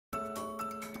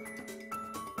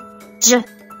J.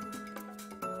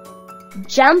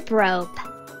 Jump rope.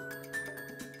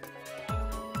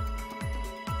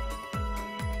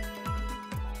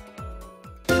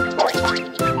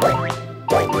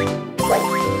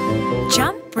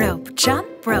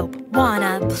 Jump rope,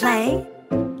 wanna play?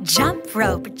 Jump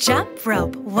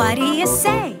rope, what do you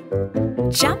say?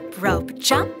 Jump rope,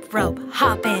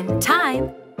 hop in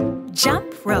time.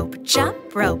 Jump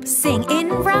rope, sing in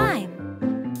rhyme.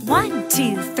 1,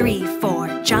 2, 3,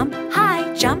 4, jump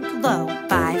high, jump low.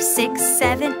 5, 6,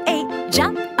 7, 8,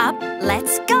 jump up,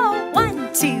 let's go.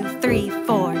 1, 2, 3,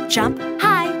 4, jump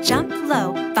high, jump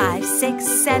low. 5, 6,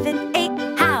 7, 8,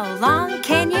 how long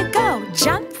can you go?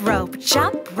 Jump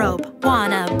rope,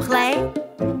 wanna play?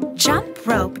 Jump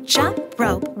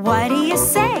rope, what do you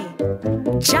say?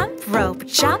 Jump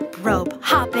rope,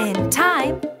 hop in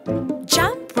time.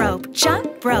 Jump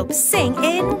rope, sing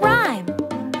in rhyme.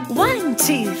 1,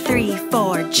 2, 3,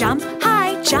 4, jump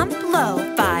high, jump low.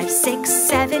 5, 6,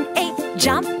 7, 8,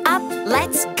 jump up,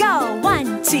 let's go.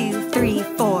 1, 2, 3,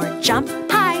 4, jump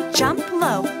high, jump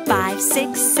low. 5,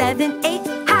 6, 7, 8,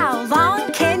 how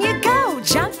long can you go?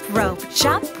 Jump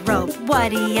rope,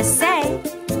 what do you say?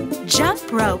 Jump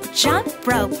rope,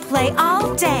 play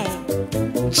all day.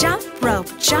 Jump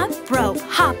rope,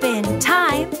 hop in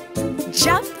time.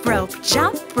 Jump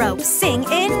rope, sing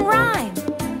in rhyme.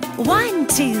 1,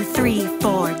 2, 3,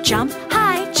 4, jump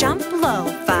high, jump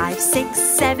low. 5, 6,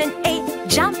 7, 8,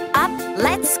 jump up,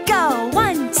 let's go.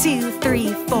 1, 2,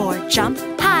 3, 4, jump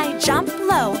high, jump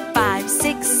low. 5,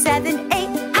 6, 7,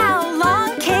 8, how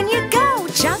long can you go?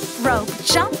 Jump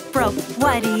rope,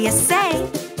 what do you say?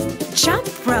 Jump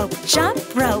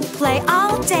rope, play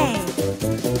all day.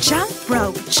 Jump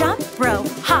rope,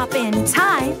 hop in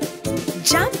time.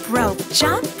 Jump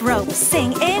rope,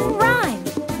 sing in rhyme.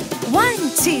 1,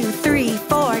 2, 3,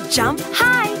 4, jump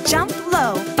high, jump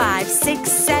low. 5,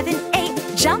 6, 7,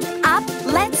 8, jump up,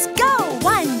 let's go.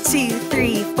 1, 2,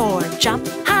 3, 4, jump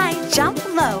high, jump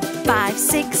low. 5,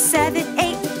 6, 7, 8.